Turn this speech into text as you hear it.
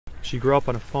She grew up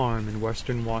on a farm in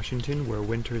western Washington where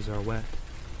winters are wet.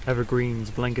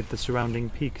 Evergreens blanket the surrounding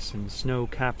peaks, and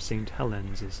snow-capped St.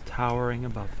 Helens is towering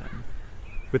above them,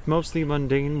 with mostly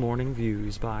mundane morning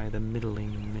views by the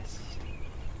middling mist.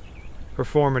 Her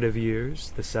formative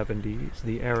years, the 70s,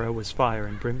 the era was fire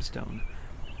and brimstone.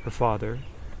 Her father,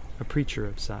 a preacher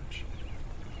of such.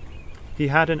 He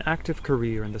had an active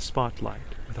career in the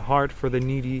spotlight, with a heart for the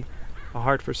needy, a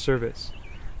heart for service,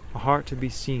 a heart to be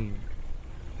seen,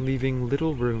 leaving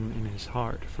little room in his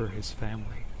heart for his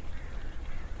family.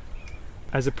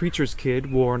 As a preacher's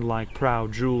kid, worn like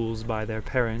proud jewels by their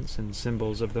parents and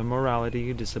symbols of their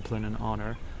morality, discipline, and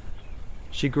honor,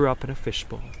 she grew up in a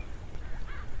fishbowl.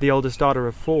 The eldest daughter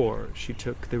of 4, she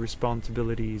took the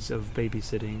responsibilities of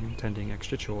babysitting and tending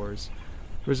extra chores,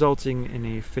 resulting in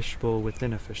a fishbowl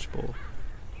within a fishbowl,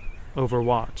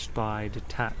 overwatched by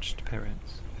detached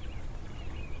parents.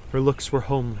 Her looks were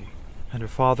homely, and her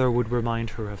father would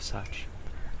remind her of such.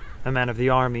 A man of the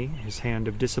army, his hand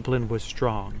of discipline was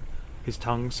strong, his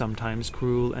tongue sometimes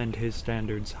cruel, and his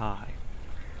standards high.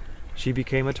 She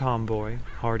became a tomboy,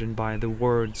 hardened by the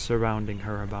words surrounding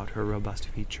her about her robust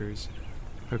features,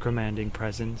 her commanding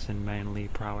presence and manly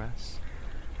prowess.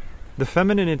 The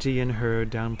femininity in her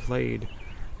downplayed,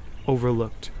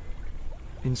 overlooked,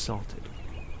 insulted.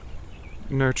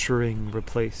 Nurturing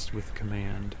replaced with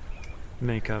command,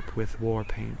 makeup with war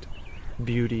paint,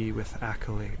 beauty with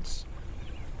accolades.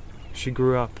 She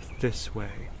grew up this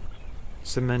way,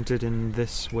 cemented in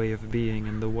this way of being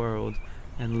in the world,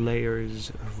 and layers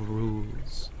of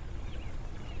rules.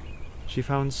 She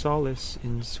found solace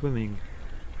in swimming,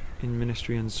 in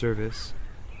ministry and service,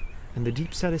 and the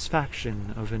deep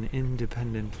satisfaction of an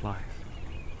independent life.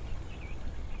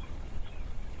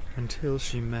 Until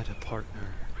she met a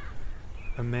partner,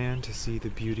 a man to see the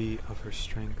beauty of her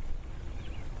strength,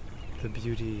 the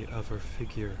beauty of her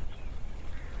figure,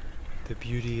 the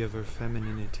beauty of her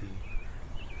femininity,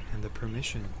 and the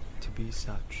permission to be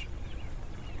such.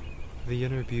 The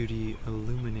inner beauty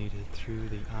illuminated through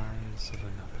the eyes of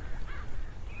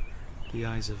another, the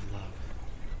eyes of love,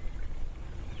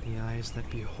 the eyes that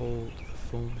behold the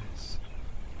fullness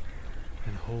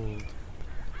and hold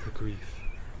the grief,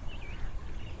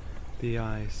 the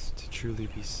eyes to truly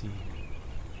be seen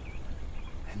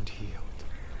and healed.